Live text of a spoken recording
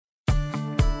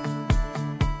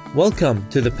Welcome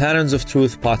to the Patterns of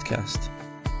Truth podcast,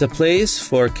 the place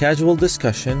for casual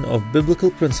discussion of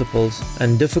biblical principles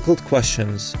and difficult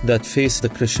questions that face the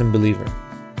Christian believer.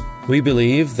 We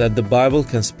believe that the Bible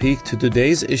can speak to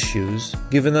today's issues,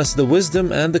 giving us the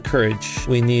wisdom and the courage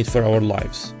we need for our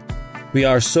lives. We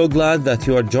are so glad that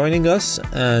you are joining us,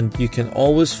 and you can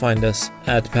always find us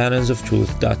at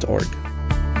patternsofTruth.org.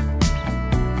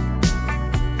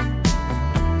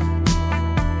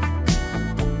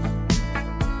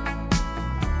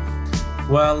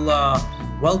 Well,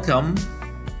 welcome.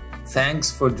 Thanks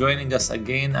for joining us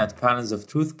again at Patterns of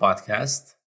Truth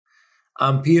podcast.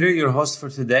 I'm Peter, your host for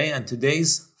today, and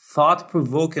today's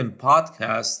thought-provoking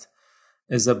podcast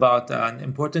is about an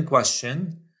important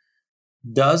question.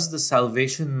 Does the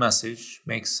salvation message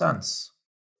make sense?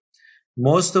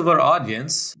 Most of our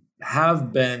audience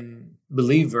have been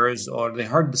believers or they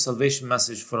heard the salvation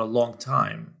message for a long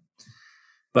time.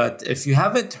 But if you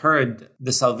haven't heard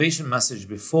the salvation message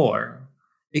before,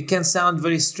 it can sound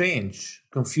very strange,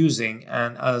 confusing,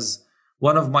 and as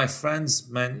one of my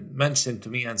friends mentioned to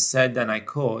me and said, and I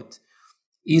quote,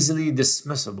 easily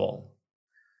dismissible.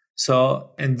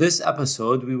 So in this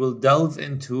episode, we will delve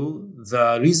into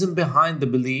the reason behind the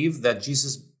belief that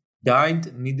Jesus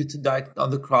needed to die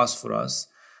on the cross for us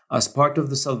as part of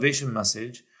the salvation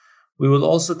message. We will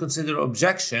also consider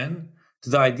objection to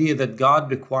the idea that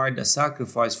God required a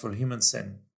sacrifice for human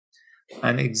sin,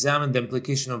 and examine the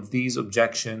implication of these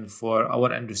objections for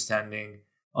our understanding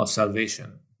of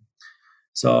salvation.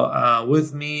 So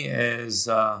with me is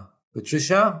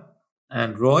Patricia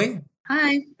and Roy.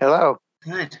 Hi. Hello.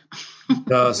 Good.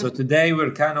 So today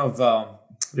we're kind of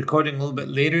recording a little bit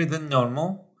later than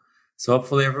normal. So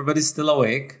hopefully everybody's still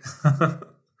awake.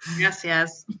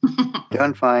 Yes.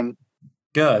 Doing fine.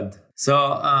 Good.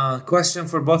 So question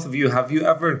for both of you. Have you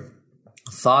ever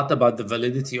thought about the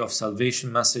validity of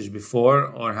salvation message before,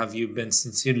 or have you been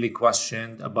sincerely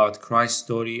questioned about Christ's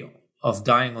story of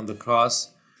dying on the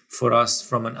cross for us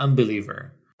from an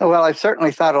unbeliever? Well, I've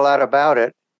certainly thought a lot about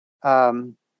it,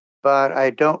 but I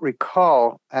don't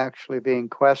recall actually being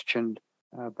questioned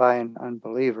by an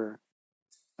unbeliever.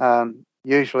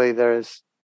 Usually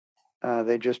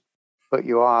they just put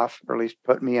you off, or at least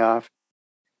put me off,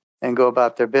 and go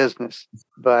about their business.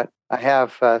 But I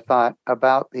have thought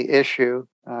about the issue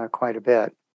quite a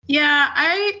bit. Yeah,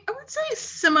 I would say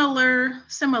similarly.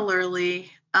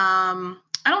 I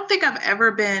don't think I've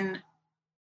ever been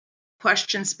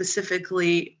questioned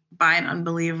specifically by an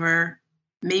unbeliever,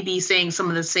 maybe saying some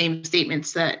of the same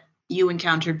statements that you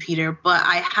encountered, Peter, but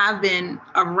I have been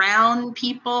around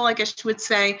people, I guess you would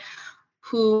say,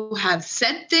 who have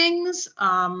said things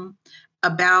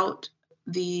about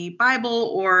the Bible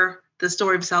or the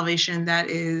story of salvation that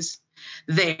is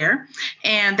there,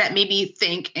 and that made me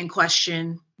think and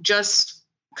question, just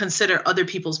consider other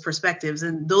people's perspectives.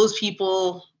 And those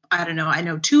people, I don't know, I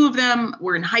know two of them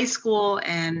were in high school,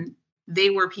 and they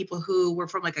were people who were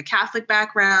from like a Catholic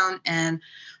background, and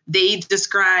they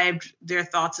described their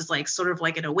thoughts as like sort of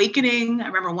like an awakening. I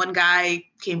remember one guy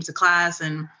came to class,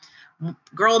 and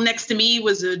girl next to me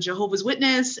was a Jehovah's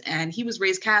Witness, and he was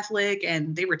raised Catholic,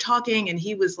 and they were talking, and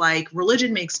he was like,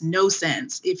 religion makes no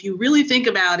sense. If you really think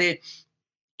about it,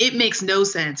 it makes no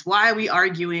sense. Why are we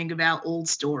arguing about old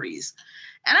stories?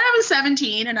 And I was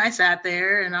 17, and I sat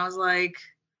there and I was like,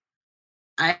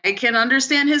 I can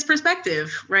understand his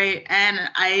perspective, right? And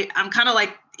I'm kind of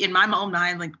like, in my own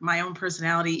mind, like my own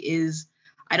personality is,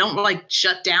 I don't like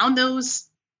shut down those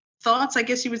thoughts, I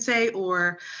guess you would say,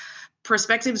 or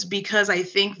perspectives, because I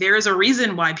think there is a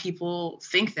reason why people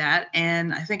think that.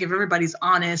 And I think if everybody's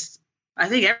honest, I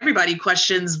think everybody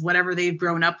questions whatever they've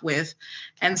grown up with.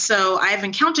 And so I've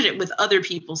encountered it with other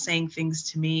people saying things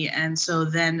to me. And so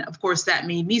then, of course, that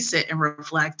made me sit and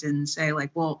reflect and say,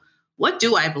 like, well, what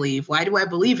do I believe? Why do I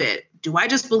believe it? Do I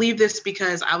just believe this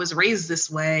because I was raised this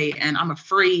way and I'm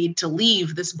afraid to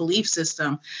leave this belief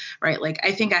system, right? Like,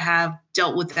 I think I have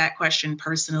dealt with that question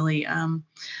personally.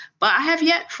 But I have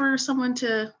yet for someone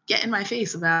to get in my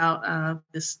face about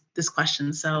this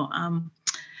question. So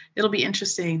it'll be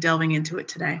interesting delving into it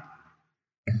today.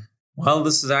 Well,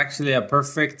 this is actually a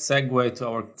perfect segue to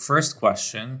our first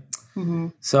question. Mm-hmm.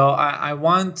 So I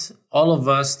want all of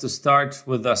us to start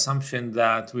with the assumption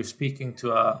that we're speaking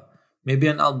to maybe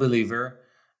an unbeliever,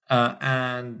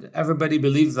 and everybody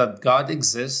believes that God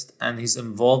exists and he's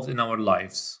involved in our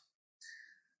lives.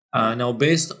 Now,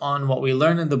 based on what we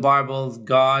learn in the Bible,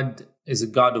 God is a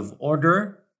God of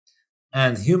order,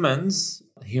 and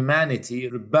humanity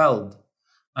rebelled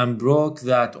and broke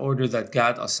that order that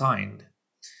God assigned.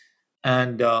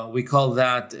 And we call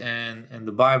that in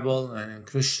the Bible and in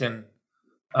Christian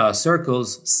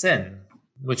circles sin.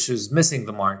 which is missing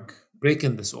the mark,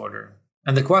 breaking this order.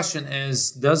 And the question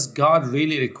is, does God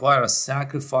really require a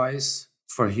sacrifice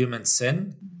for human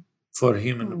sin, for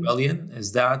human rebellion?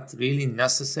 Is that really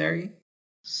necessary?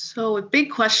 So with big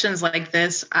questions like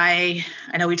this, I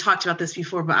know we talked about this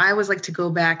before, but I always like to go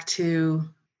back to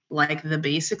like the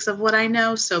basics of what I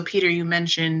know. So Peter, you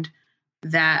mentioned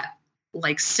that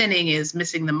like sinning is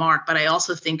missing the mark, but I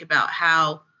also think about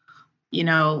how,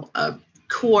 a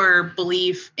core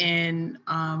belief in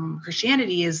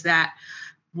Christianity is that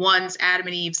once Adam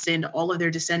and Eve sinned, all of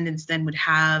their descendants then would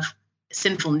have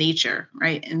sinful nature,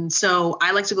 right? And so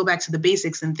I like to go back to the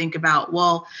basics and think about,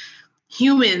 well,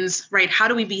 humans, right? How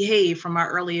do we behave from our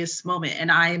earliest moment?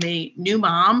 And I am a new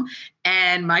mom,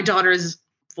 and my daughter is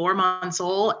 4 months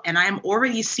old, and I'm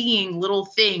already seeing little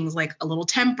things like a little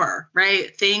temper,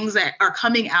 right? Things that are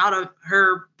coming out of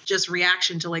her just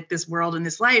reaction to like this world and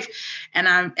this life. And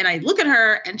I look at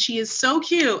her, and she is so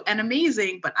cute and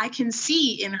amazing, but I can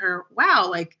see in her, wow,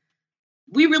 like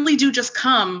we really do just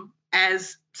come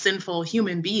as sinful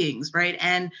human beings, right?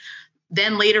 And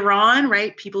then later on,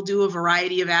 right, people do a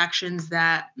variety of actions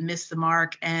that miss the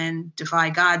mark and defy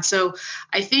God. So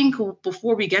I think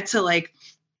before we get to like,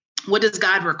 what does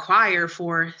God require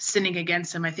for sinning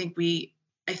against him? I think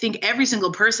every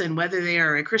single person, whether they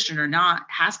are a Christian or not,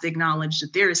 has to acknowledge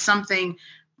that there is something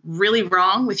really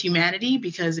wrong with humanity,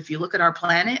 because if you look at our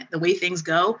planet, the way things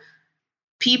go,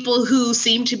 people who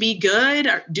seem to be good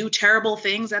do terrible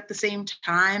things at the same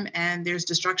time, and there's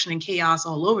destruction and chaos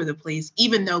all over the place,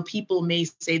 even though people may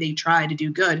say they try to do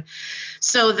good.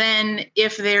 So then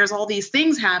if there's all these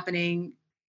things happening,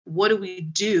 what do we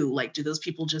do? Like, do those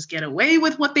people just get away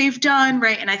with what they've done,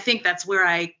 right? And I think that's where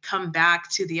I come back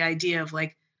to the idea of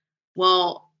like,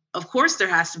 well, of course there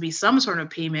has to be some sort of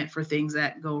payment for things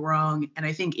that go wrong. And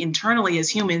I think internally as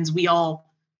humans, we all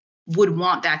would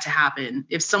want that to happen.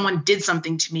 If someone did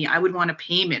something to me, I would want a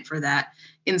payment for that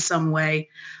in some way.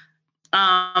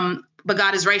 But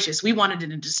God is righteous. We want it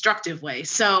in a destructive way.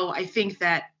 So I think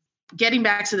that getting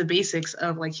back to the basics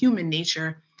of like human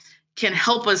nature can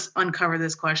help us uncover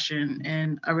this question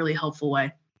in a really helpful way.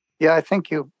 Yeah, I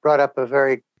think you brought up a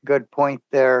very good point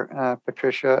there,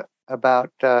 Patricia,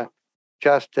 about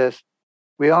justice.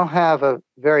 We all have a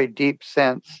very deep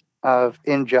sense of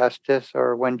injustice,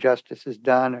 or when justice is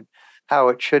done and how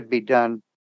it should be done.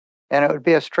 And it would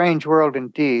be a strange world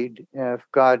indeed if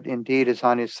God indeed is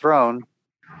on his throne,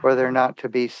 were there not to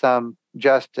be some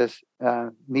justice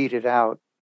meted out.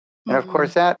 And of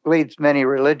course, that leads many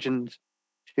religions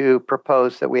to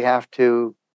propose that we have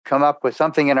to come up with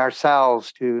something in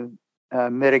ourselves to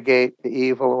mitigate the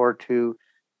evil or to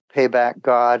pay back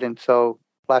God. And so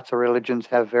lots of religions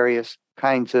have various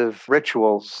kinds of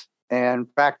rituals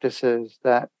and practices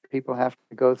that people have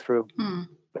to go through.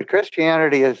 But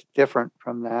Christianity is different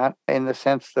from that in the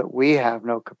sense that we have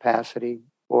no capacity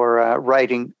for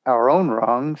righting our own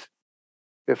wrongs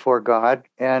before God.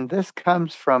 And this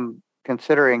comes from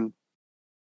considering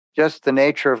just the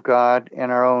nature of God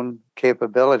and our own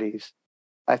capabilities.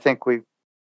 I think we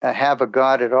have a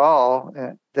God at all,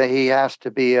 that he has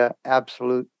to be an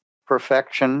absolute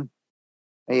perfection.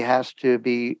 He has to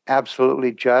be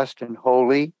absolutely just and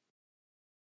holy.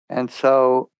 And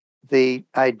so the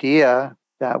idea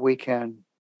that we can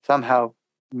somehow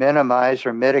minimize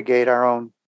or mitigate our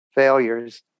own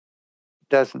failures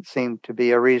doesn't seem to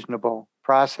be a reasonable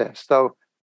process. So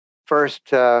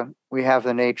first, we have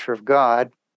the nature of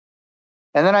God.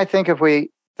 And then I think if we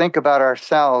think about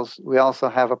ourselves, we also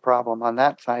have a problem on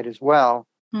that side as well,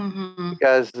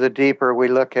 because the deeper we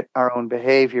look at our own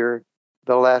behavior,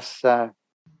 the less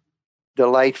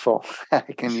delightful, I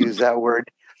can use that word,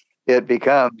 it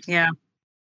becomes. Yeah.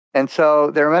 And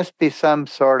so there must be some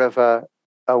sort of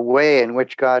a way in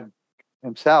which God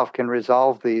himself can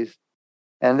resolve these.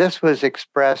 And this was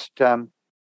expressed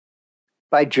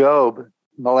by Job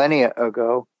millennia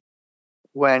ago,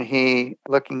 when he,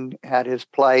 looking at his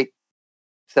plight,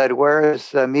 said, where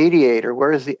is the mediator?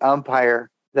 Where is the umpire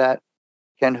that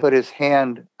can put his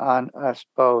hand on us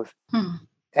both?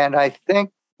 And I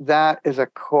think that is a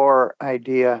core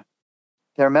idea.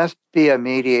 There must be a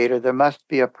mediator. There must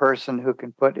be a person who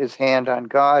can put his hand on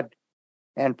God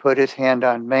and put his hand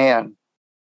on man.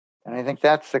 And I think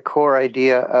that's the core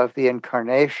idea of the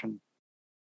incarnation.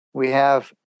 We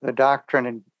have the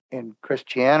doctrine in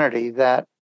Christianity that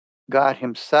God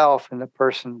himself, in the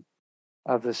person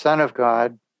of the Son of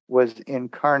God, was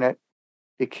incarnate,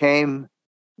 became,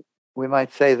 we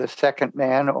might say, the second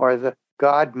man or the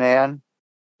God-man,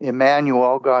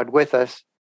 Emmanuel, God with us,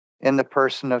 in the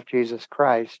person of Jesus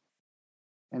Christ.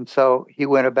 And so he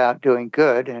went about doing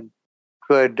good and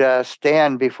could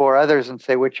stand before others and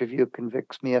say, which of you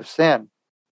convicts me of sin?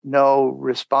 no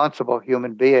responsible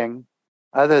human being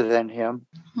other than him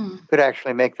could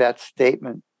actually make that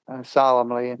statement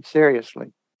solemnly and seriously.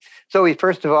 So we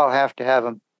first of all have to have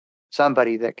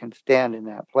somebody that can stand in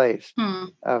that place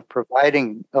of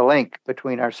providing a link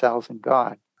between ourselves and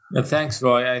God. Thanks,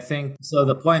 Roy. I think so.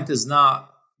 The point is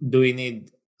not, do we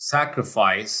need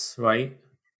sacrifice, right?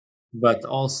 But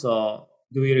also,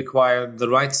 do we require the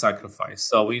right sacrifice?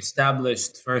 So we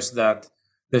established first that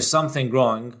there's something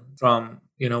growing from,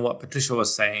 what Patricia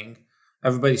was saying.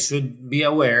 Everybody should be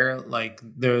aware, like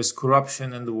there's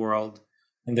corruption in the world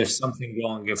and there's something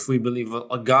wrong. If we believe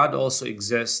a God also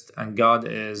exists and God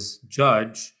is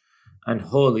judge and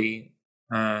holy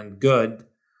and good,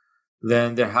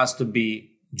 then there has to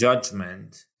be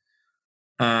judgment.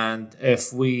 And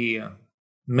if we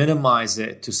minimize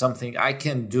it to something I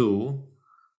can do,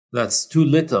 that's too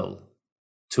little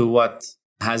to what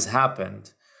has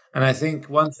happened. And I think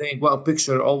one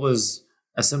picture, always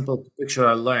a simple picture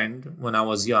I learned when I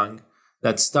was young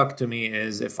that stuck to me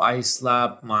is, if I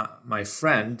slap my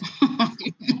friend,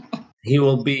 he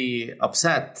will be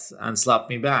upset and slap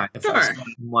me back. If I slap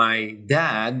my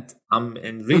dad, I'm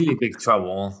in really big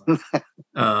trouble.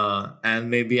 And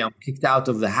maybe I'm kicked out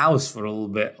of the house for a little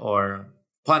bit or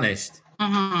punished.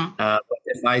 But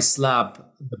if I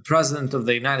slap the president of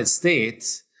the United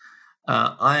States,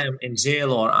 I am in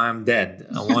jail or I'm dead,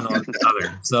 one or the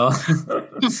other. So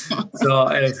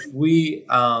if we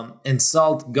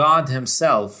insult God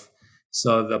himself,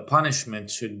 so the punishment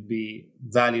should be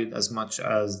valued as much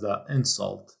as the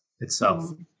insult itself.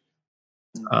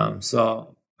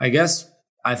 So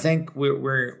I think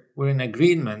we're in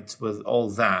agreement with all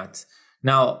that.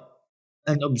 Now,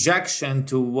 an objection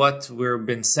to what we've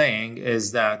been saying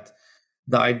is that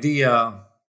the idea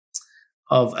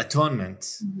of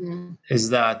atonement is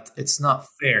that it's not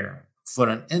fair for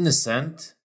an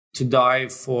innocent to die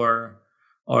for,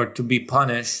 or to be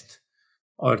punished,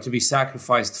 or to be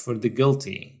sacrificed for the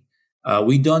guilty.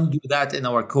 We don't do that in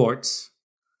our courts.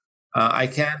 I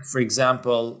can't, for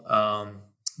example,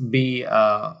 be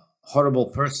a horrible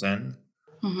person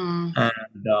and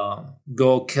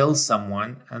go kill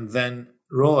someone, and then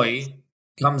Roy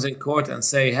comes in court and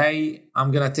say, hey,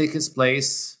 I'm going to take his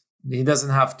place. He doesn't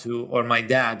have to, or my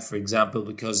dad, for example,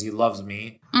 because he loves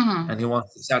me and he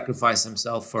wants to sacrifice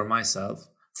himself for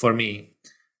me.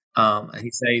 And he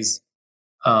says,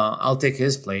 I'll take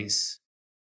his place.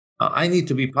 I need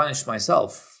to be punished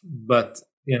myself. But,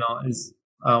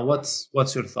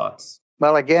 what's your thoughts?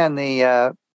 Well, again,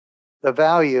 the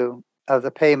value of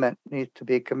the payment needs to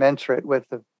be commensurate with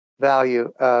the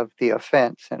value of the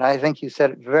offense. And I think you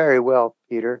said it very well,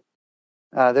 Peter.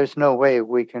 There's no way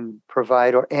we can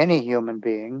provide, or any human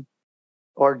being,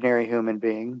 ordinary human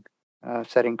being,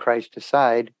 setting Christ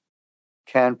aside,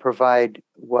 can provide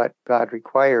what God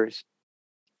requires.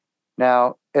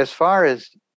 Now, as far as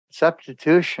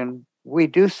substitution, we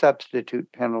do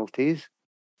substitute penalties,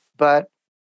 but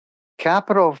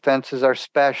capital offenses are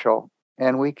special,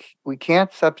 and we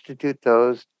can't substitute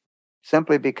those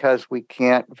simply because we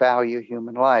can't value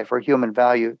human life, or human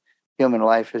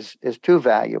life is too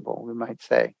valuable, we might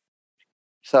say.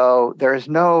 So there is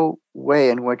no way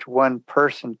in which one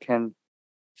person can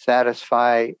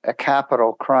satisfy a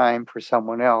capital crime for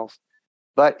someone else.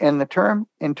 But in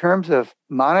terms of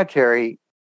monetary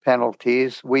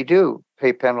penalties, we do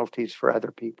pay penalties for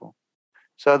other people.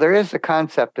 So there is a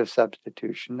concept of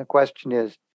substitution. The question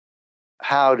is,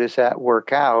 how does that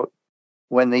work out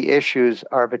when the issues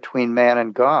are between man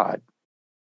and God?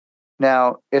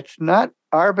 Now, it's not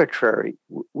arbitrary.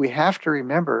 We have to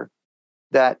remember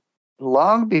that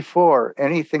long before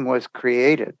anything was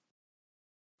created,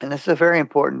 and this is a very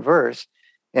important verse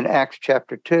in Acts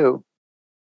chapter 2,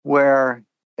 where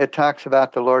it talks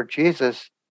about the Lord Jesus,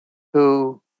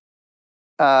 who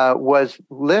was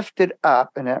lifted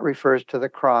up, and that refers to the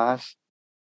cross,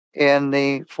 in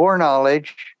the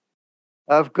foreknowledge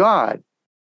of God,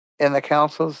 in the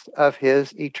counsels of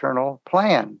his eternal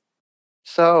plan.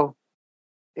 So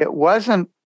it wasn't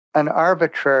an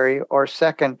arbitrary or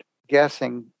second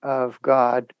guessing of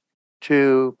God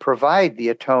to provide the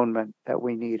atonement that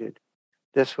we needed.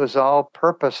 This was all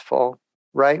purposeful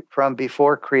right from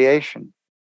before creation.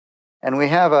 And we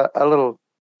have a little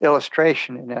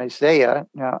illustration in Isaiah.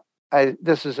 Now,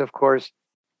 this is, of course,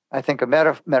 I think,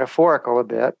 metaphorical a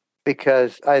bit,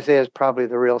 because Isaiah is probably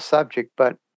the real subject,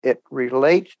 but it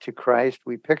relates to Christ.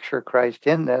 We picture Christ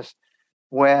in this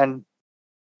when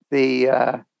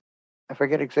I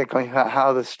forget exactly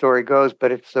how the story goes,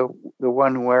 but it's the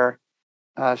one where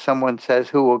someone says,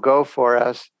 who will go for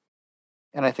us?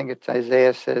 And I think it's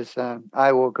Isaiah says,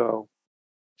 I will go.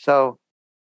 So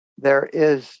there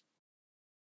is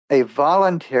a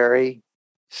voluntary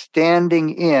standing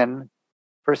in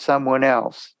for someone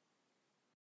else.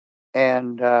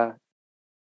 And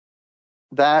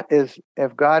that is,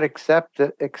 if God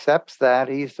accepts that,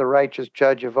 he's the righteous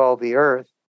judge of all the earth,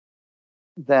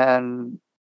 then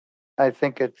I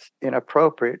think it's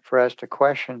inappropriate for us to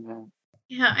question that.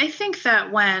 Yeah, I think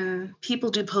that when people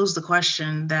do pose the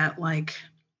question that, like,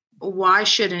 why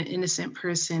should an innocent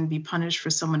person be punished for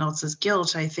someone else's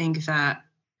guilt? I think that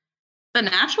the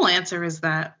natural answer is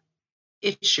that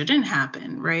it shouldn't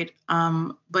happen, right?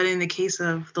 But in the case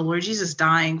of the Lord Jesus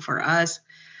dying for us,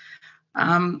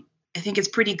 I think it's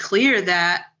pretty clear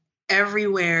that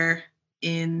everywhere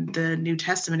in the New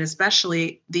Testament,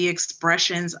 especially, the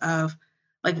expressions of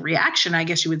like reaction, I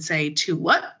guess you would say, to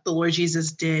what the Lord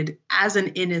Jesus did as an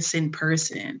innocent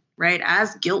person, right?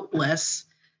 As guiltless,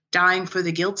 dying for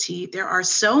the guilty. There are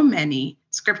so many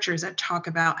scriptures that talk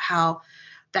about how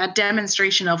that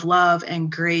demonstration of love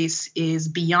and grace is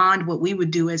beyond what we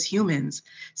would do as humans.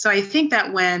 So I think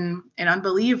that when an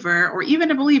unbeliever or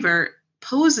even a believer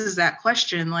poses that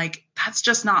question, like, that's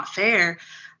just not fair,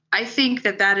 I think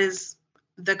that that is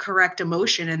the correct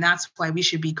emotion. And that's why we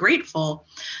should be grateful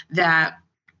that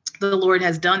the Lord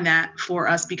has done that for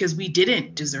us, because we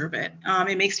didn't deserve it.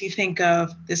 It makes me think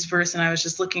of this verse, and I was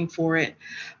just looking for it,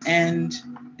 and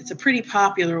it's a pretty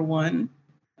popular one,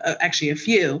 actually a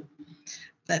few,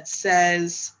 that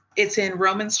says, it's in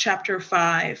Romans chapter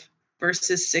 5,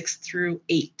 verses 6 through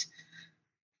 8.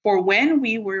 For when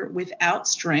we were without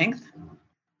strength,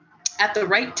 at the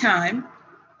right time,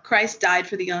 Christ died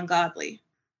for the ungodly.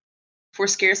 For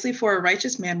scarcely for a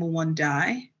righteous man will one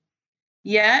die,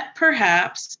 yet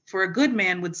perhaps for a good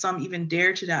man would some even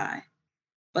dare to die.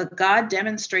 But God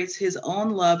demonstrates his own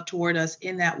love toward us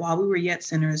in that while we were yet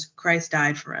sinners, Christ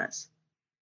died for us.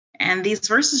 And these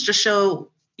verses just show,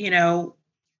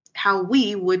 how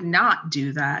we would not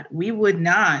do that. We would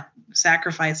not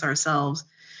sacrifice ourselves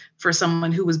for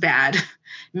someone who was bad.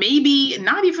 Maybe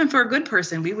not even for a good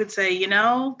person. We would say,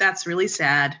 that's really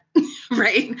sad,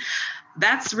 right?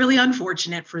 That's really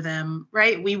unfortunate for them,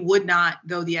 right? We would not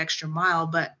go the extra mile,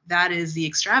 but that is the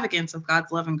extravagance of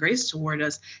God's love and grace toward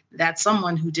us, that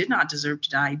someone who did not deserve to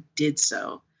die did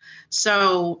so.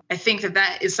 So I think that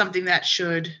that is something that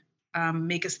should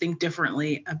make us think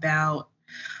differently about,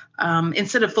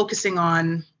 instead of focusing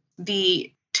on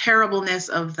the terribleness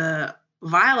of the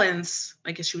violence,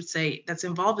 I guess you would say, that's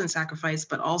involved in sacrifice,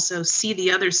 but also see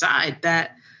the other side,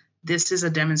 that this is a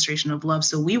demonstration of love.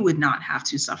 So we would not have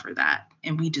to suffer that,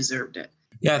 and we deserved it.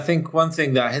 Yeah, I think one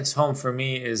thing that hits home for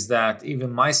me is that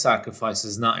even my sacrifice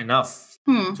is not enough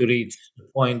to reach the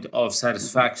point of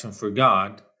satisfaction for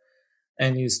God,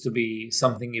 and needs to be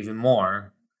something even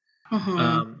more.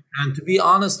 And to be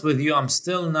honest with you, I'm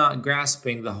still not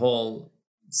grasping the whole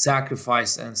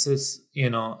sacrifice and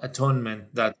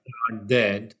atonement that God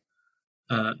did.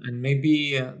 And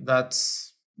maybe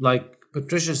that's, like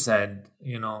Patricia said,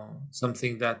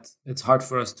 something that it's hard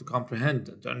for us to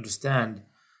comprehend, to understand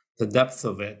the depth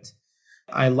of it.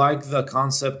 I like the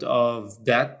concept of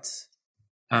debt,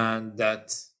 and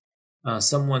that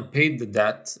someone paid the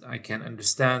debt. I can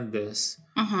understand this,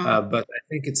 but I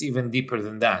think it's even deeper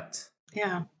than that.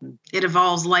 Yeah, it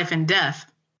involves life and death.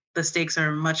 The stakes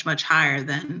are much, much higher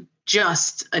than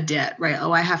just a debt, right?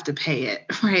 Oh, I have to pay it,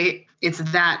 right? It's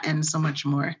that and so much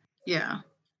more. Yeah.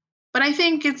 But I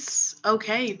think it's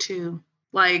okay to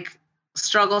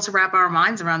struggle to wrap our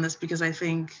minds around this, because I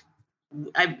think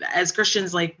as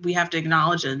Christians, we have to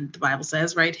acknowledge, and the Bible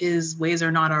says, right, his ways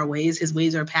are not our ways. His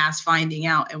ways are past finding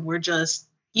out, and we're just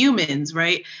humans,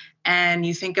 right? And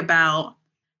you think about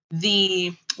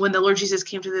when the Lord Jesus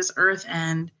came to this earth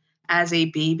and as a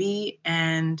baby,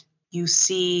 and you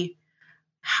see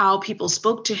how people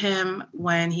spoke to him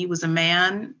when he was a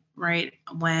man, right?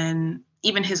 When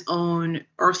even his own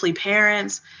earthly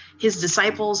parents, his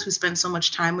disciples who spent so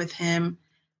much time with him,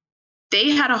 they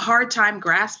had a hard time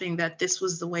grasping that this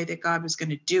was the way that God was going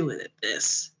to do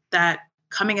this, that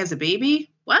coming as a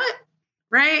baby, what?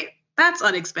 Right? That's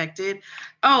unexpected.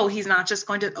 Oh, he's not just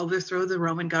going to overthrow the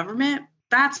Roman government.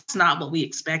 That's not what we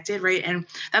expected, right? And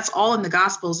that's all in the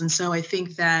Gospels. And so I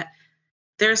think that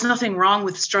there's nothing wrong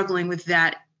with struggling with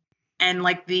that. And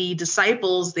like the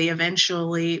disciples, they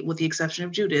eventually, with the exception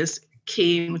of Judas,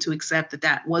 came to accept that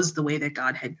that was the way that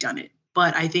God had done it.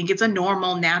 But I think it's a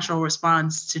normal, natural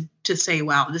response to say,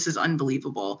 wow, this is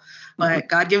unbelievable. But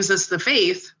God gives us the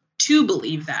faith to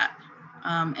believe that,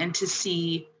 and to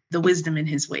see the wisdom in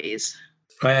his ways.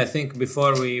 Right. I think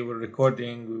before we were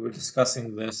recording, we were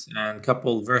discussing this, and a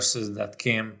couple verses that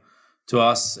came to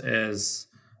us is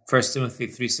 1 Timothy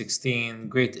 3:16.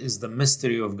 Great is the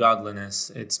mystery of godliness.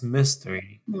 It's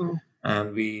mystery.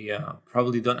 and we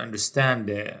probably don't understand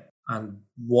it, and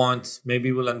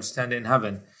maybe we'll understand it in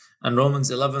heaven. And Romans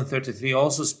 11:33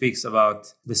 also speaks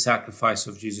about the sacrifice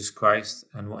of Jesus Christ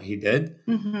and what he did.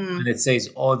 Mm-hmm. And it says,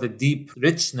 "Oh, the deep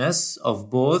richness of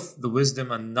both the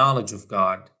wisdom and knowledge of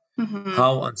God. Mm-hmm.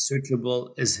 How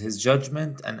unsearchable is his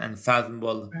judgment and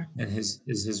unfathomable in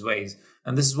his ways."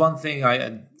 And this is one thing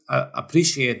I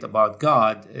appreciate about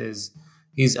God, is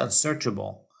he's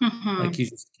unsearchable. Mm-hmm. Like, you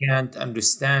just can't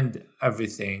understand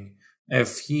everything.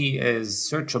 If he is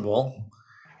searchable,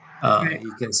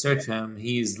 you can search him.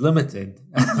 He is limited.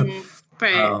 Mm-hmm.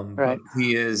 Right. Right.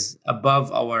 He is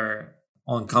above our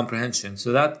own comprehension.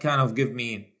 So that kind of give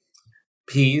me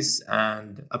peace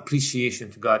and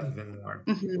appreciation to God even more.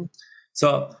 Mm-hmm.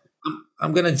 So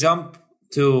I'm going to jump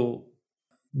to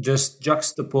just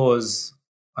juxtapose.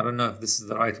 I don't know if this is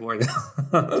the right word.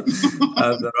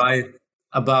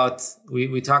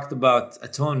 We talked about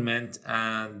atonement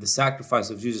and the sacrifice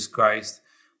of Jesus Christ.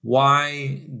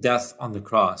 Why death on the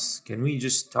cross? Can we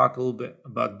just talk a little bit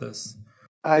about this?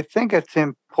 I think it's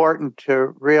important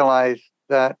to realize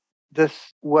that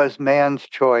this was man's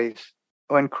choice.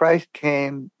 When Christ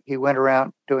came, he went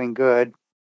around doing good,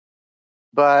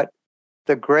 but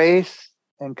the grace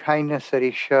and kindness that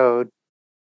he showed,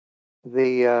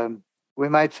 we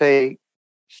might say,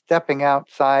 stepping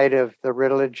outside of the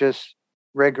religious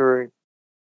rigor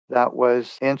that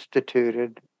was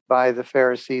instituted by the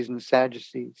Pharisees and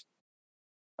Sadducees,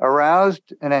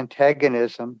 aroused an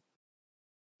antagonism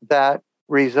that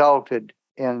resulted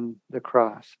in the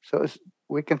cross. So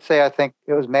we can say, I think,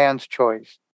 it was man's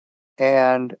choice.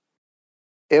 And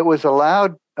it was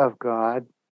allowed of God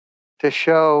to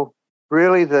show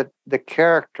really the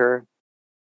character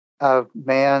of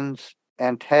man's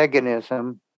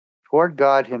antagonism toward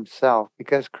God himself,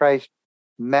 because Christ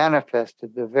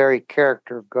manifested the very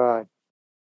character of God.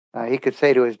 He could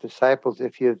say to his disciples,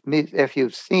 if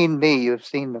you've seen me, you've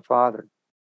seen the Father.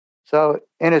 So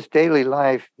in his daily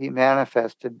life, he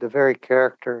manifested the very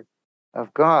character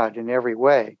of God in every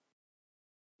way.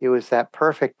 He was that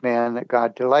perfect man that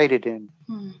God delighted in.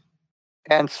 Mm.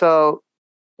 And so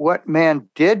what man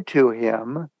did to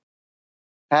him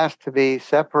has to be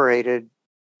separated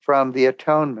from the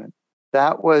atonement.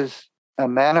 That was a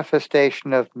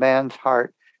manifestation of man's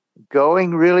heart,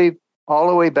 going really all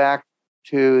the way back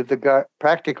to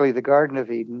practically the Garden of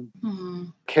Eden. Mm-hmm.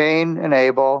 Cain and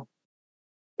Abel.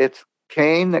 It's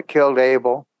Cain that killed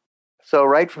Abel. So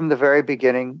right from the very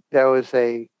beginning, there was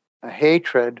a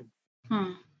hatred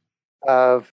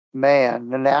of man,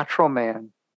 the natural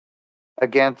man,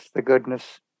 against the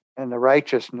goodness and the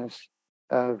righteousness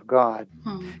of God.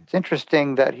 It's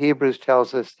interesting that Hebrews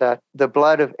tells us that the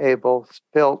blood of Abel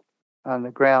spilt on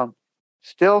the ground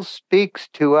still speaks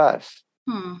to us.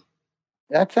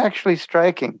 That's actually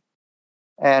striking.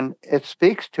 And it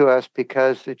speaks to us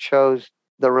because it shows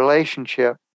the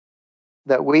relationship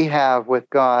that we have with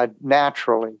God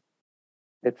naturally.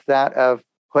 It's that of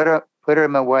put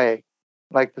him away.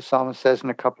 Like the psalmist says in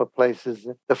a couple of places,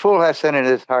 the fool has said in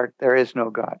his heart, there is no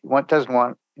God. He doesn't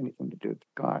want anything to do with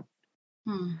God.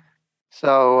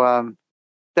 So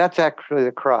that's actually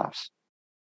the cross.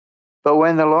 But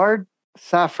when the Lord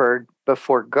suffered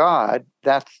before God,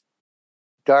 that's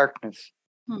darkness.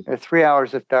 There are 3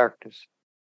 hours of darkness.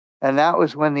 And that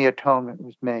was when the atonement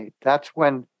was made. That's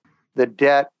when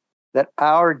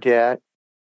our debt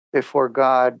before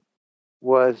God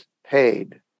was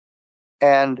paid.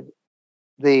 And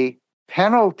the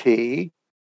penalty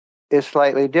is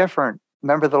slightly different.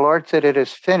 Remember, the Lord said it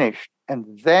is finished,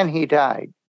 and then he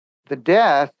died. The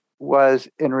death was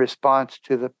in response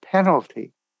to the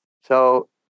penalty. So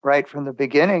right from the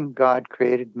beginning, God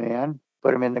created man,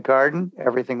 put him in the garden.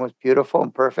 Everything was beautiful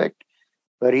and perfect.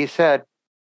 But he said,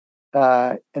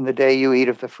 in the day you eat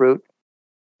of the fruit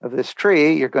of this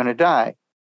tree, you're going to die.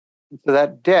 And so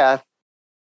that death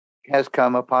has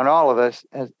come upon all of us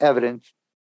as evidence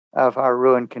of our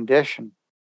ruined condition.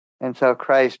 And so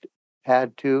Christ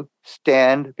had to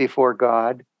stand before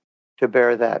God to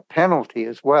bear that penalty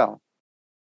as well.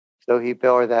 So he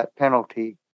bore that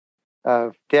penalty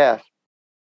of death.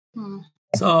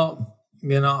 So,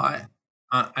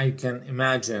 I can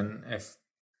imagine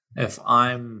if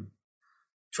I'm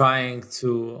trying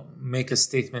to make a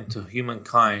statement to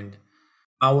humankind,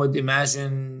 I would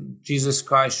imagine Jesus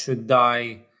Christ should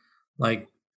die like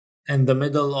in the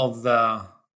middle of the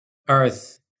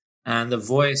earth, and the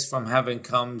voice from heaven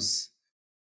comes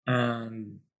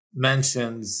and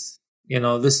mentions,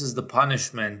 this is the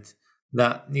punishment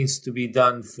that needs to be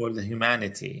done for the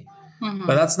humanity.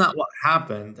 But that's not what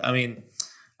happened. I mean,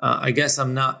 I guess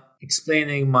I'm not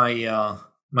explaining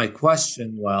my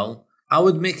question well. I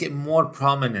would make it more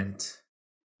prominent,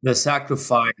 the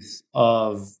sacrifice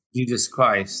of Jesus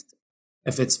Christ,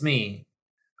 if it's me.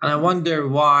 And I wonder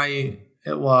why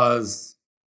it was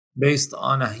based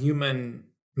on a human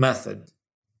method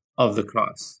of the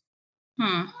cross.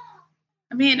 I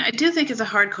mean, I do think it's a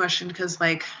hard question because,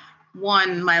 like,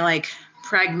 one, my like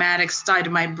pragmatic side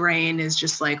of my brain is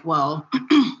just like, well,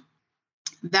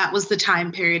 that was the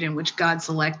time period in which God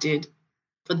selected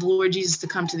for the Lord Jesus to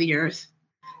come to the earth.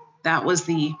 That was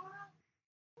the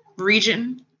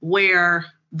region where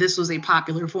this was a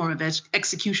popular form of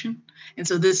execution. And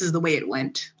so this is the way it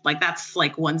went. Like, that's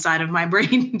like one side of my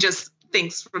brain just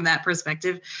thinks from that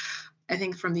perspective. I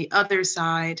think from the other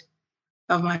side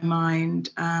of my mind,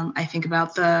 I think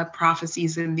about the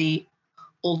prophecies in the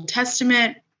Old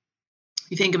Testament.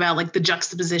 You think about like the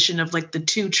juxtaposition of like the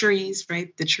two trees,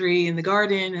 right? The tree in the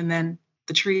garden, and then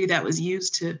the tree that was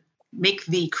used to make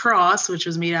the cross, which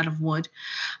was made out of wood.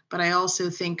 But I also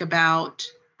think about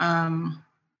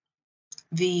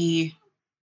the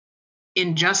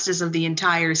injustice of the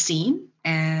entire scene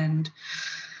and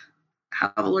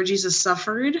how the Lord Jesus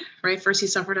suffered, right? First, he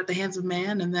suffered at the hands of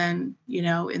man, and then, you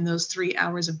know, in those 3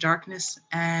 hours of darkness.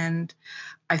 And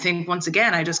I think once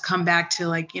again, I just come back to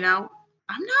like, you know,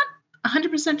 I'm not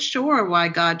 100% sure why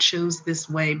God chose this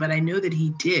way, but I know that he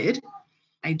did.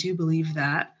 I do believe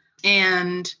that.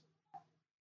 And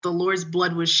the Lord's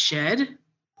blood was shed,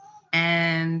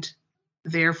 and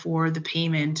therefore the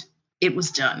payment, it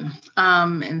was done.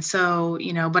 And so,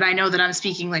 you know, but I know that I'm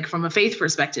speaking like from a faith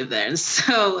perspective there.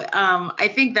 So I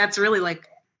think that's really like,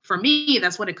 for me,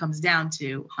 that's what it comes down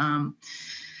to.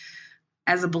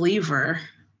 As a believer,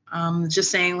 just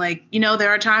saying like, you know, there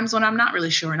are times when I'm not really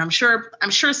sure. And I'm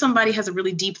sure somebody has a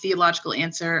really deep theological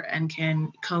answer and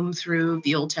can comb through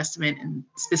the Old Testament and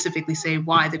specifically say,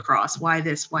 why the cross, why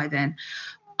this, why then.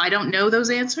 I don't know those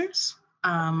answers.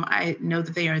 I know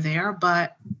that they are there,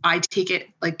 but I take it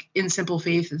like in simple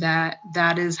faith that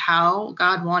that is how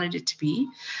God wanted it to be,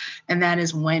 and that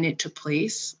is when it took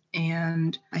place.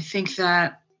 And I think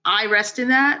that I rest in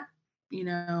that, you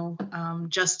know,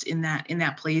 just in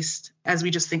that place as we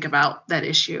just think about that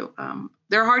issue.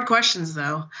 There are hard questions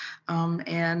though,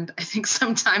 and I think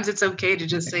sometimes it's okay to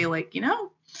just say like, you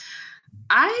know,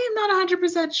 I am not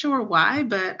 100% sure why,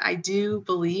 but I do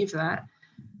believe that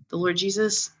the Lord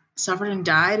Jesus suffered and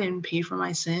died and paid for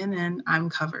my sin, and I'm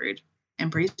covered.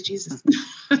 And praise Jesus.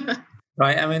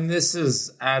 Right. I mean,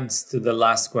 adds to the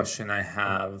last question I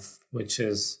have, which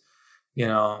is, you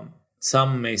know,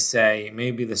 some may say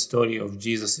maybe the story of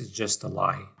Jesus is just a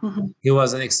lie. Mm-hmm. He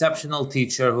was an exceptional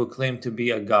teacher who claimed to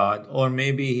be a God, or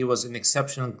maybe he was an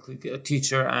exceptional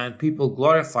teacher and people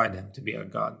glorified him to be a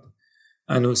God,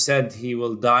 and who said he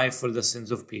will die for the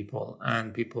sins of people,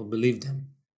 and people believed him.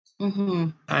 Mm-hmm.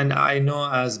 And I know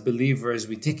as believers,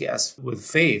 we take it as with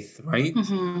faith, right?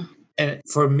 Mm-hmm. And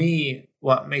for me,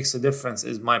 what makes a difference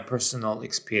is my personal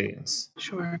experience.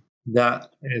 Sure.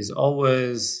 That is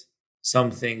always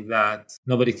something that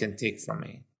nobody can take from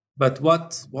me. But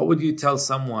what would you tell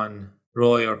someone,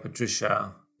 Roy or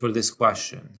Patricia, for this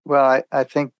question? Well, I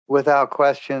think without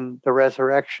question, the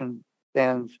resurrection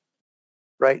stands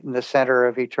right in the center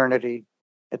of eternity.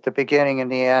 At the beginning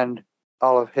and the end,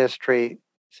 all of history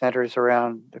centers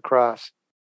around the cross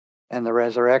and the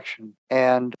resurrection.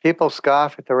 And people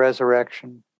scoff at the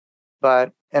resurrection,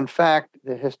 but in fact,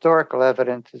 the historical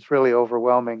evidence is really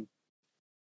overwhelming.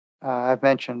 I've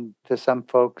mentioned to some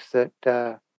folks that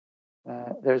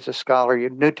there's a scholar,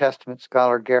 New Testament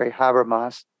scholar, Gary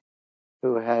Habermas,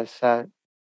 who has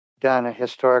done a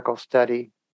historical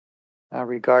study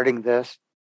regarding this.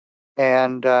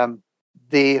 And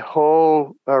the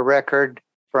whole record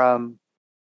from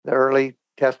the early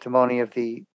testimony of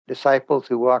the disciples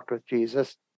who walked with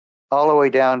Jesus, all the way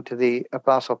down to the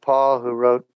Apostle Paul, who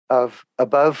wrote of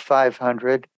above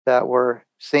 500 that were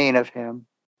seen of him,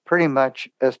 pretty much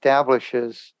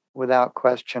establishes without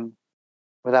question,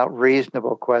 without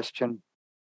reasonable question,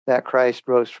 that Christ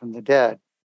rose from the dead.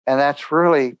 And that's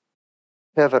really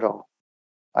pivotal.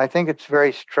 I think it's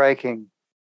very striking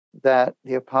that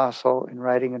the apostle, in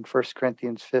writing in 1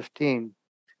 Corinthians 15,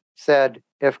 said,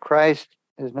 if Christ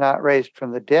is not raised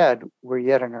from the dead, we're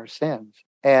yet in our sins.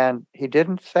 And he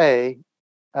didn't say,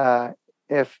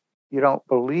 if you don't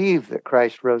believe that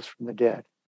Christ rose from the dead.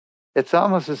 It's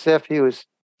almost as if he was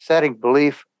setting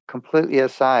belief completely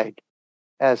aside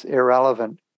as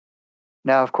irrelevant.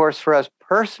 Now, of course, for us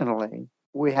personally,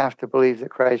 we have to believe that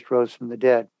Christ rose from the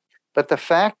dead. But the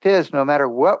fact is, no matter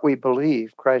what we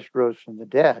believe, Christ rose from the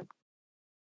dead.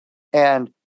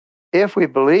 And if we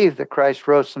believe that Christ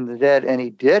rose from the dead and he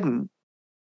didn't,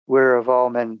 we're of all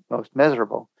men most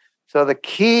miserable. So the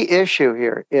key issue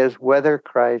here is whether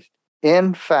Christ,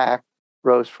 in fact,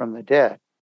 rose from the dead.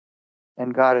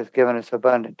 And God has given us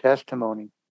abundant testimony.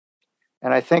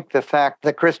 And I think the fact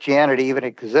that Christianity even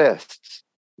exists,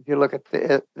 if you look at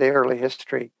the early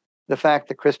history, the fact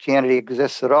that Christianity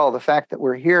exists at all, the fact that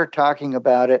we're here talking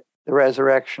about it, the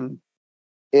resurrection,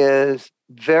 is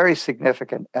very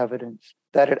significant evidence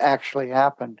that it actually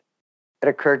happened. It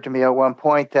occurred to me at one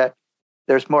point that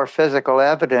there's more physical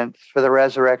evidence for the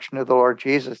resurrection of the Lord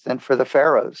Jesus than for the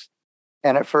pharaohs.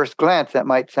 And at first glance, that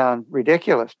might sound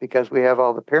ridiculous because we have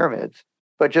all the pyramids.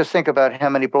 But just think about how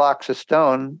many blocks of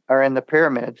stone are in the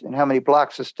pyramids and how many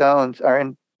blocks of stones are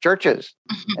in churches.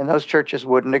 And those churches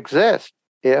wouldn't exist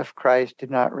if Christ did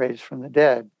not raise from the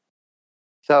dead.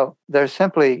 So there's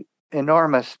simply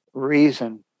enormous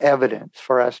reason, evidence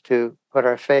for us to put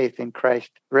our faith in Christ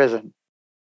risen.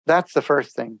 That's the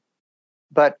first thing.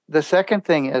 But the second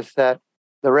thing is that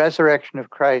the resurrection of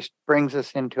Christ brings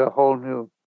us into a whole new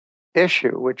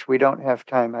issue, which we don't have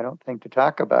time, I don't think, to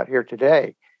talk about here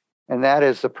today. And that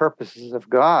is the purposes of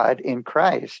God in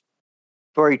Christ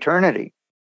for eternity,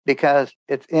 because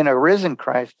it's in a risen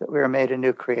Christ that we are made a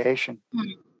new creation.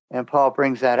 And Paul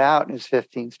brings that out in his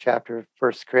 15th chapter of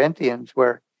 1 Corinthians,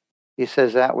 where he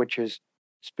says that which is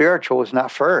spiritual is not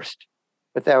first,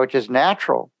 but that which is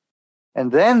natural,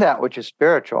 and then that which is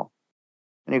spiritual.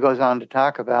 And he goes on to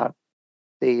talk about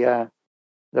the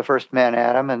first man,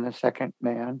 Adam, and the second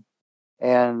man,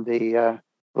 and the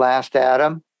last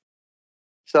Adam.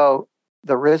 So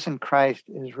the risen Christ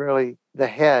is really the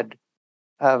head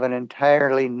of an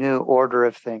entirely new order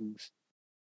of things,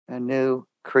 a new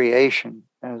creation,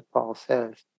 as Paul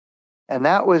says. And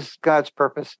that was God's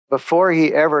purpose before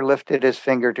he ever lifted his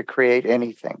finger to create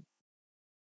anything.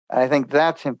 I think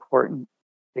that's important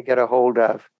to get a hold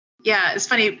of. Yeah, it's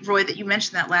funny, Roy, that you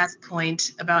mentioned that last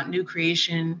point about new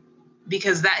creation,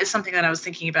 because that is something that I was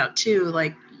thinking about too.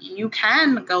 Like, you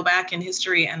can go back in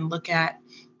history and look at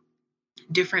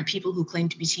different people who claim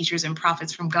to be teachers and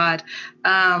prophets from God,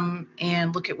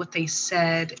 and look at what they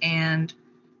said. And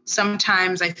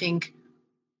sometimes I think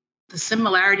the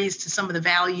similarities to some of the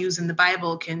values in the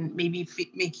Bible can maybe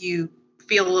make you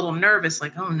feel a little nervous,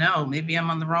 like, oh no, maybe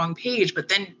I'm on the wrong page. But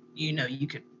then, you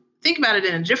could think about it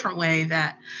in a different way,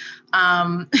 that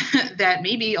that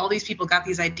maybe all these people got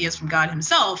these ideas from God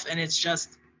himself, and it's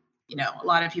just, a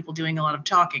lot of people doing a lot of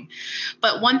talking.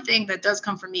 But one thing that does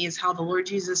come from me is how the Lord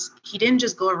Jesus, he didn't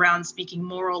just go around speaking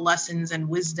moral lessons and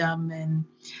wisdom and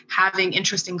having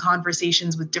interesting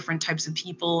conversations with different types of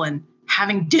people and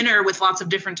having dinner with lots of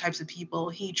different types of people.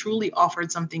 He truly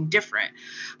offered something different,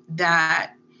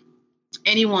 that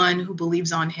anyone who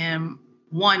believes on him,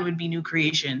 one, would be new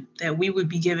creation, that we would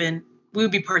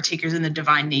be partakers in the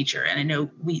divine nature. And I know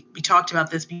we talked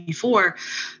about this before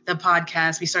the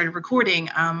podcast, we started recording,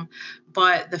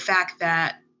 but the fact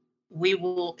that we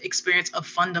will experience a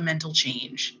fundamental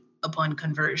change upon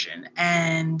conversion.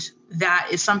 And that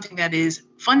is something that is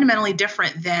fundamentally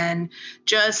different than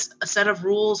just a set of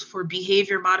rules for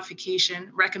behavior modification,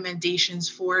 recommendations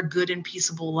for a good and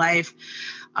peaceable life.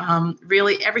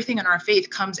 Really, everything in our faith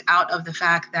comes out of the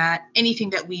fact that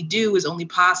anything that we do is only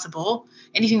possible.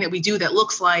 Anything that we do that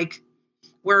looks like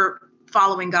we're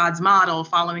following God's model,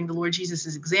 following the Lord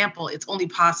Jesus's example, it's only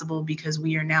possible because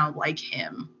we are now like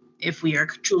him, if we are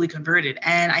truly converted.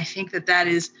 And I think that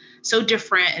is so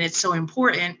different, and it's so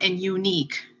important and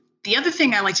unique. The other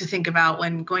thing I like to think about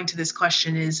when going to this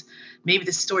question is maybe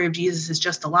the story of Jesus is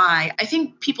just a lie. I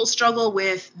think people struggle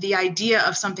with the idea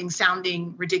of something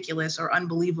sounding ridiculous or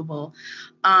unbelievable.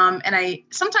 And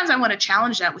sometimes I want to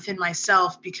challenge that within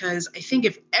myself, because I think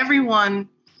if everyone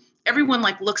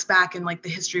like looks back in like the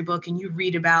history book and you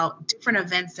read about different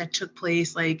events that took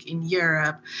place like in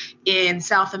Europe, in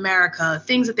South America,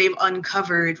 things that they've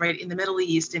uncovered right in the Middle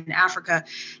East, in Africa,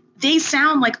 they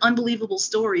sound like unbelievable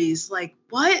stories. Like,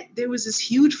 what? There was this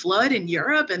huge flood in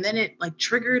Europe and then it like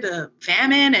triggered a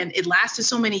famine and it lasted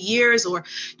so many years, or,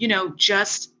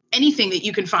 just anything that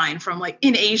you can find from like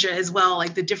in Asia as well,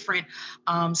 like the different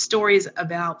stories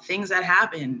about things that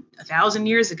happened 1,000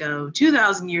 years ago,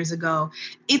 2,000 years ago.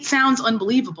 It sounds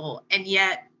unbelievable. And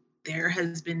yet there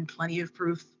has been plenty of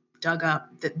proof dug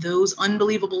up that those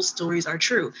unbelievable stories are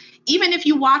true. Even if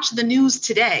you watch the news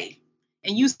today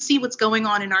and you see what's going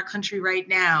on in our country right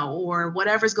now, or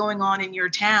whatever's going on in your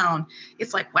town,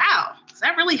 it's like, wow, is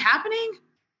that really happening?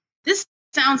 This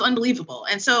sounds unbelievable.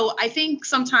 And so I think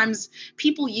sometimes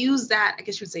people use that, I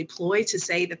guess you would say, ploy to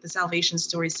say that the salvation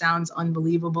story sounds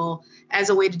unbelievable as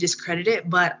a way to discredit it.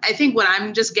 But I think what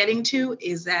I'm just getting to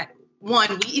is that, one,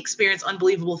 we experience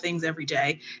unbelievable things every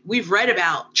day. We've read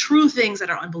about true things that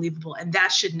are unbelievable, and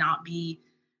that should not be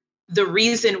the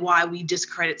reason why we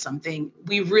discredit something,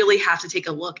 we really have to take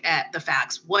a look at the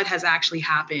facts. What has actually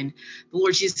happened? The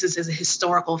Lord Jesus is a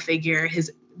historical figure.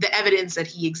 The evidence that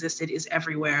he existed is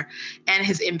everywhere, and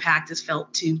his impact is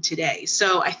felt to today.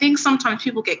 So I think sometimes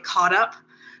people get caught up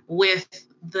with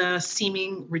the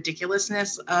seeming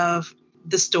ridiculousness of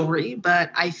the story,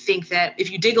 but I think that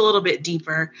if you dig a little bit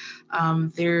deeper,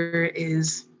 there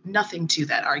is nothing to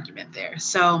that argument there.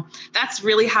 So that's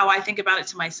really how I think about it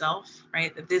to myself,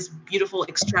 right? That this beautiful,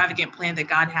 extravagant plan that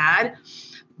God had,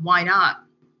 why not,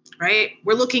 right?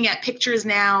 We're looking at pictures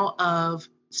now of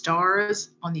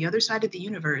stars on the other side of the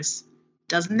universe.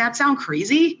 Doesn't that sound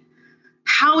crazy?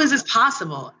 How is this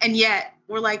possible? And yet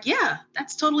we're like, yeah,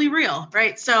 that's totally real,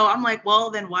 right? So I'm like, well,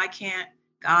 then why can't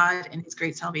God and his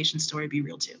great salvation story be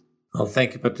real too? Well,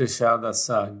 thank you, Patricia. That's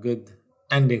a good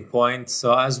ending point.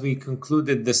 So as we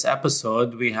concluded this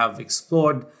episode, we have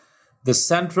explored the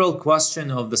central question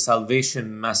of the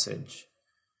salvation message.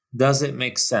 Does it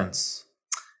make sense?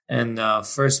 And 1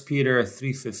 Peter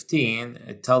 3:15,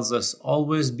 it tells us,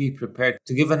 always be prepared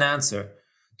to give an answer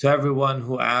to everyone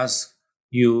who asks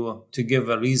you to give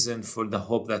a reason for the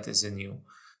hope that is in you.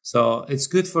 So it's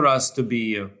good for us to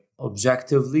be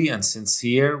objectively and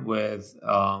sincere with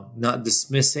not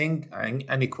dismissing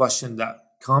any question that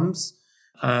comes,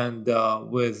 and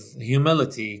with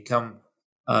humility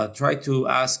try to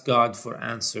ask God for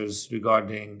answers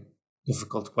regarding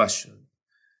difficult questions.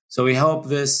 So we hope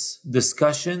this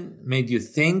discussion made you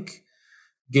think,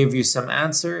 gave you some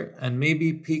answer, and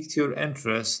maybe piqued your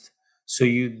interest so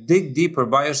you dig deeper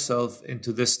by yourself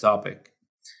into this topic.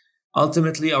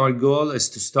 Ultimately, our goal is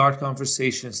to start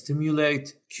conversations,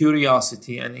 stimulate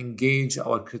curiosity, and engage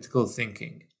our critical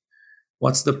thinking.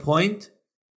 What's the point?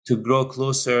 To grow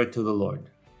closer to the Lord.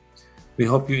 We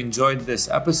hope you enjoyed this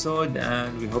episode,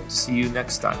 and we hope to see you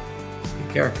next time.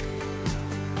 Take care.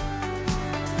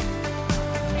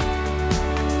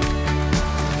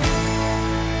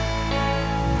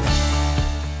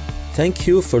 Thank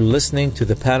you for listening to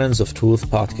the Patterns of Truth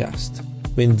podcast.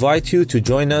 We invite you to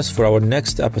join us for our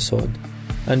next episode,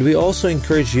 and we also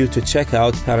encourage you to check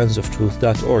out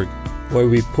patternsoftruth.org, where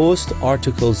we post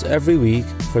articles every week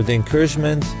for the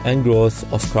encouragement and growth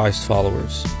of Christ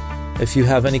followers. If you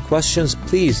have any questions,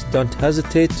 please don't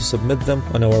hesitate to submit them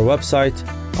on our website.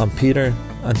 I'm Peter.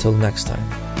 Until next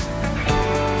time.